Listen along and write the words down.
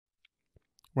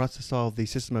We're asked to solve the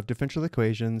system of differential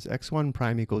equations x1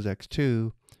 prime equals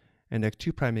x2 and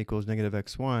x2 prime equals negative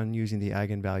x1 using the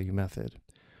eigenvalue method.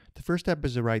 The first step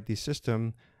is to write the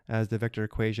system as the vector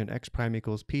equation x prime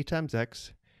equals p times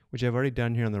x, which I've already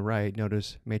done here on the right.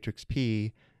 Notice matrix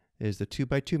P is the 2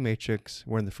 by 2 matrix,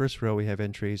 where in the first row we have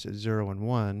entries 0 and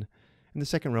 1. In the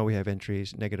second row we have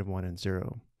entries negative 1 and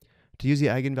 0. To use the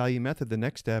eigenvalue method, the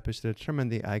next step is to determine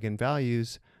the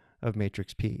eigenvalues of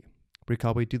matrix P.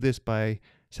 Recall we do this by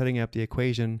setting up the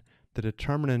equation, the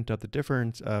determinant of the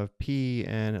difference of P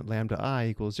and lambda I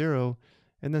equals 0,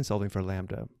 and then solving for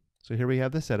lambda. So here we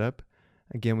have the setup.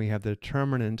 Again, we have the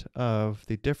determinant of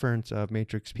the difference of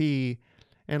matrix P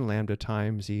and lambda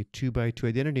times the 2 by 2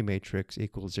 identity matrix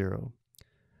equals 0.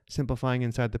 Simplifying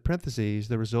inside the parentheses,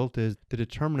 the result is the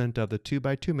determinant of the 2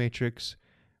 by 2 matrix,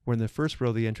 where in the first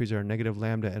row the entries are negative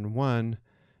lambda and 1,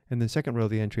 in the second row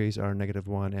the entries are negative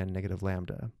 1 and negative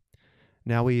lambda.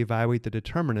 Now we evaluate the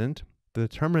determinant. The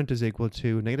determinant is equal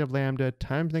to negative lambda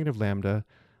times negative lambda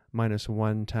minus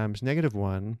 1 times negative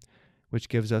 1, which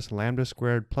gives us lambda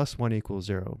squared plus 1 equals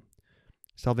 0.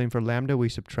 Solving for lambda, we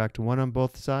subtract 1 on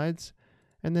both sides,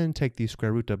 and then take the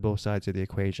square root of both sides of the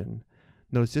equation.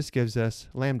 Notice this gives us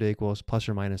lambda equals plus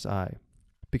or minus I.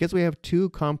 Because we have two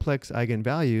complex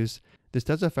eigenvalues, this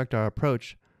does affect our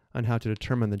approach on how to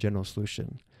determine the general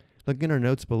solution. Looking at our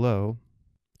notes below,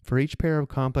 for each pair of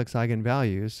complex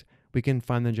eigenvalues, we can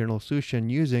find the general solution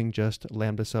using just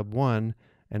lambda sub 1,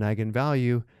 an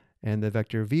eigenvalue, and the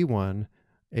vector v1,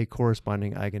 a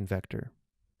corresponding eigenvector.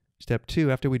 Step 2,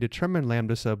 after we determine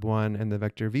lambda sub 1 and the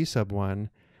vector v sub 1,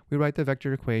 we write the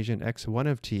vector equation x1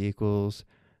 of t equals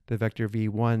the vector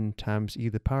v1 times e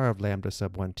to the power of lambda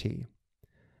sub 1t.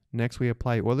 Next, we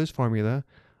apply Euler's formula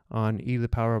on e to the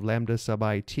power of lambda sub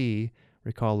it.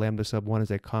 Recall lambda sub 1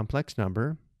 is a complex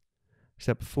number.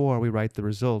 Step 4, we write the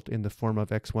result in the form of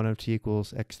x1 of t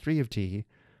equals x3 of t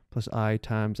plus I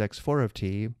times x4 of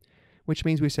t, which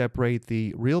means we separate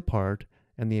the real part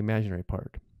and the imaginary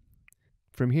part.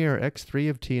 From here, x3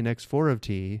 of t and x4 of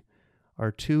t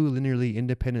are two linearly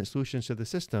independent solutions to the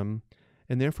system,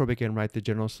 and therefore we can write the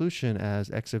general solution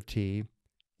as x of t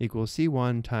equals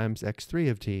c1 times x3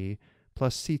 of t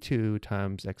plus c2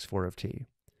 times x4 of t,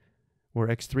 where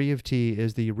x3 of t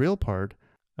is the real part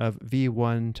of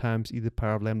v1 times e to the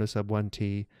power of lambda sub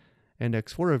 1t, and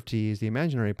x4 of t is the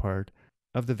imaginary part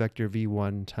of the vector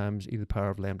v1 times e to the power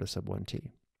of lambda sub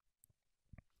 1t.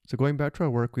 So going back to our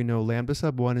work, we know lambda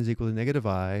sub 1 is equal to negative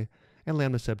I, and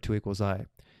lambda sub 2 equals I.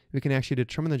 We can actually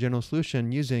determine the general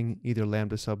solution using either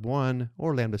lambda sub 1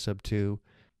 or lambda sub 2.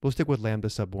 We'll stick with lambda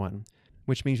sub 1,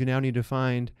 which means we now need to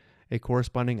find a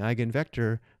corresponding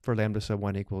eigenvector for lambda sub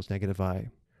 1 equals negative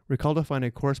I. Recall to find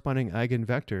a corresponding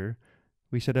eigenvector,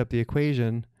 we set up the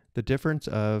equation, the difference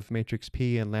of matrix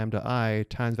P and lambda I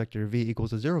times vector V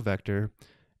equals a 0 vector,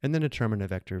 and then determine a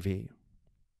vector V.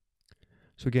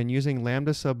 So again, using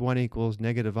lambda sub 1 equals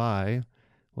negative I,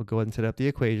 we'll go ahead and set up the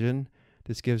equation.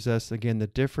 This gives us, again, the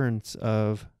difference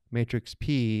of matrix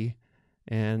P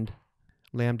and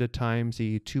lambda times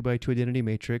the 2 by 2 identity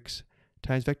matrix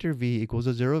times vector V equals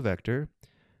a 0 vector.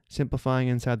 Simplifying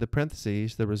inside the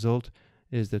parentheses, the result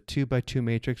is the 2 by 2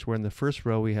 matrix, where in the first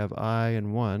row we have I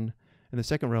and 1, in the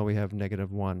second row we have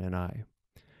negative 1 and I.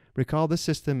 Recall this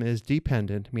system is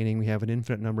dependent, meaning we have an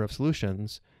infinite number of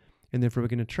solutions, and therefore we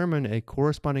can determine a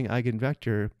corresponding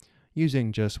eigenvector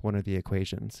using just one of the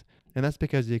equations. And that's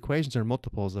because the equations are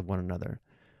multiples of one another.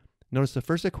 Notice the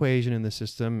first equation in the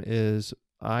system is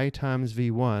I times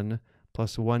v1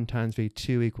 plus 1 times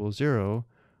v2 equals 0,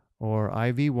 or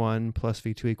IV1 plus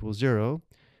v2 equals 0,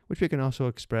 which we can also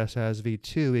express as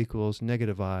v2 equals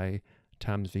negative I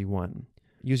times v1.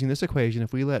 Using this equation,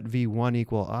 if we let v1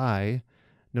 equal I,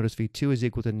 notice v2 is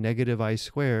equal to negative I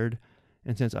squared,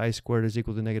 and since I squared is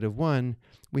equal to negative 1,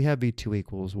 we have v2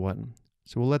 equals 1.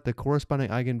 So we'll let the corresponding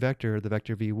eigenvector, the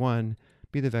vector v1,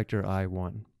 be the vector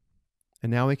I1.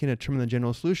 And now we can determine the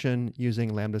general solution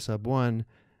using lambda sub 1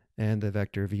 and the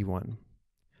vector v1.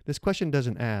 This question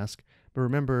doesn't ask, but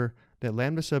remember that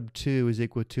lambda sub 2 is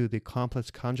equal to the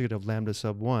complex conjugate of lambda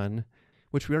sub 1,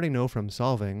 which we already know from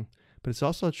solving, but it's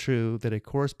also true that a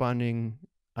corresponding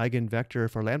eigenvector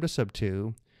for lambda sub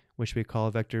 2, which we call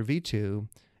vector v2,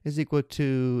 is equal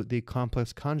to the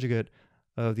complex conjugate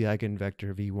of the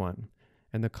eigenvector v1.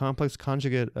 And the complex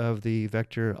conjugate of the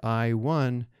vector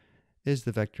I1 is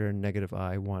the vector negative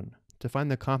I1. To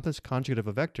find the complex conjugate of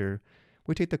a vector,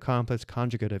 we take the complex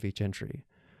conjugate of each entry.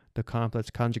 The complex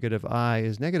conjugate of I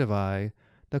is negative I.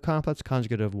 The complex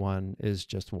conjugate of 1 is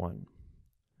just 1.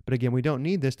 But again, we don't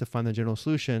need this to find the general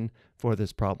solution for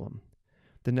this problem.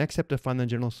 The next step to find the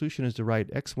general solution is to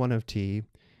write x1 of t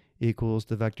equals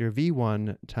the vector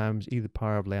v1 times e to the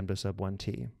power of lambda sub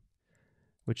 1t,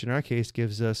 which in our case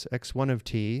gives us x1 of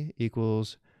t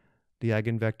equals the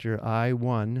eigenvector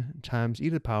I1 times e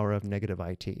to the power of negative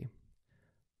it.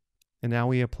 And now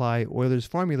we apply Euler's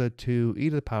formula to e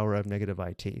to the power of negative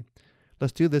it.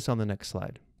 Let's do this on the next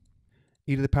slide.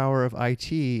 E to the power of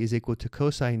it is equal to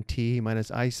cosine t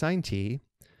minus I sine t.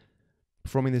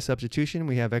 Performing the substitution,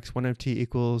 we have x1 of t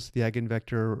equals the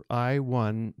eigenvector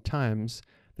I1 times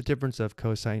the difference of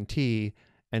cosine t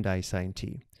and I sine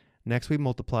t. Next we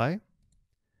multiply.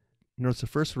 Notice the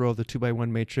first row of the 2x1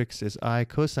 matrix is I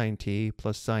cosine t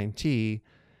plus sine t,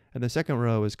 and the second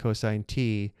row is cosine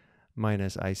t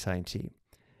minus I sine t.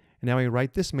 And now we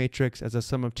write this matrix as a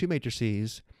sum of two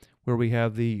matrices, where we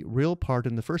have the real part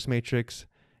in the first matrix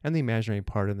and the imaginary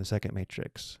part in the second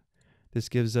matrix. This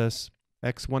gives us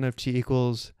x1 of t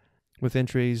equals, with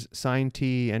entries sine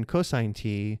t and cosine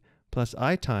t, plus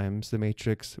I times the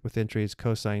matrix with entries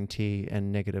cosine t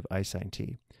and negative I sine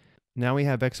t. Now we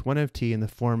have x1 of t in the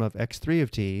form of x3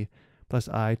 of t plus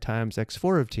I times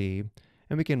x4 of t,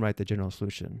 and we can write the general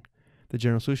solution. The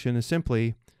general solution is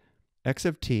simply x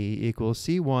of t equals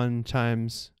c1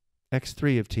 times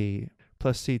x3 of t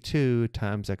plus c2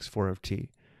 times x4 of t,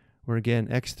 where again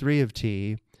x3 of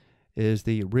t is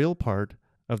the real part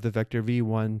of the vector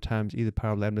v1 times e to the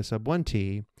power of lambda sub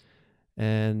 1t,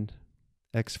 and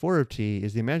x4 of t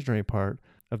is the imaginary part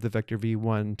of the vector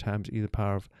v1 times e to the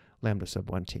power of lambda sub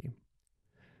 1t.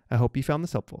 I hope you found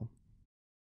this helpful.